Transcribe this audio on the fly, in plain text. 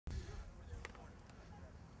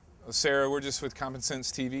Well, Sarah, we're just with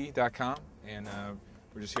CommonSenseTV.com, and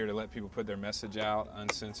we're just here to let people put their message out,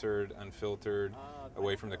 uncensored, unfiltered,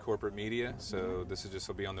 away from the corporate media. So this is just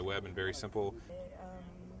will be on the web and very simple.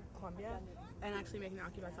 Coumbia, and actually making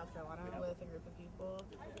Occupy South Carolina with a group of people,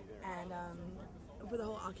 and for the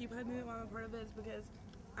whole Occupy movement, why I'm a part of it is because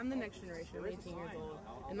I'm the next generation. I'm 18 years old,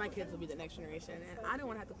 and my kids will be the next generation, and I don't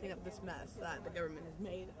want to have to clean up this mess that the government has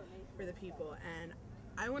made for the people, and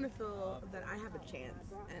I want to feel that I have a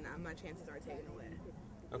chance, and my chances are taken away.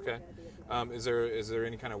 Okay. Is there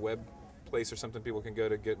any kind of web place or something people can go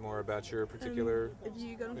to get more about your particular If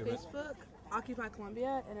you go to movement? Facebook, Occupy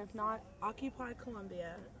Columbia, and if not,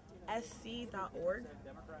 occupycolumbia.sc.org.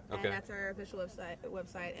 Okay. And that's our official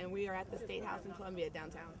website, and we are at the State House in Columbia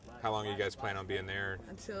downtown. How long are you guys plan on being there?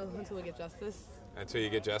 Until we get justice. Until you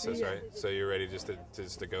get justice, Yeah. right? So you're ready just to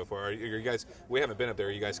go for it. Are you guys? We haven't been up there.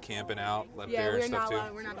 Are you guys camping out up there and stuff too?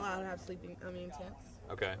 We're not allowed to have tents.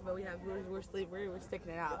 Okay. But we're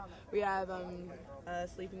sticking it out. We have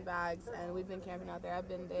sleeping bags, and we've been camping out there.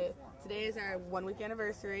 Today is our 1 week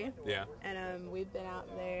anniversary. Yeah. And we've been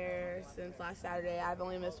out there since last Saturday. I've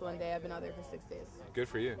only missed one day. I've been out there for 6 days. Good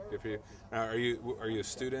for you. Good for you. Now, are you a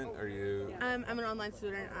student? Are you? I'm an online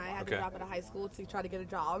student. I had to drop out of high school to try to get a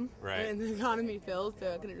job. Right. And the economy failed,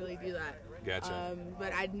 so I couldn't really do that. Gotcha.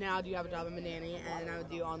 But I now do have a job. I'm a nanny, and I would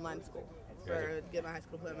do online school. To get my high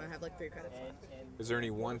school diploma. I have like 3 credits left. Is there any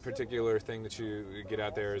one particular thing that you get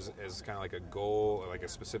out there as kind of like a goal, or like a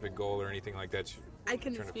specific goal or anything like that? I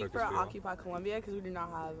couldn't speak for Occupy Columbia because we do not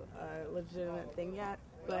have a legitimate thing yet.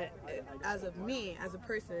 But as of me, as a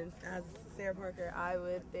person, as Sara Parker, I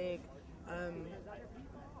would think,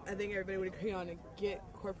 I think everybody would agree on to get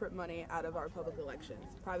corporate money out of our public elections,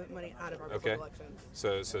 private money out of our public elections.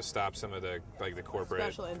 So stop some of the corporate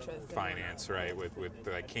special interest finance, right? With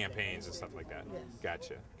like campaigns and stuff like that. Yes.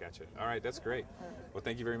 Gotcha. All right, that's great. Well,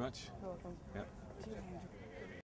 thank you very much. You're welcome. Yep.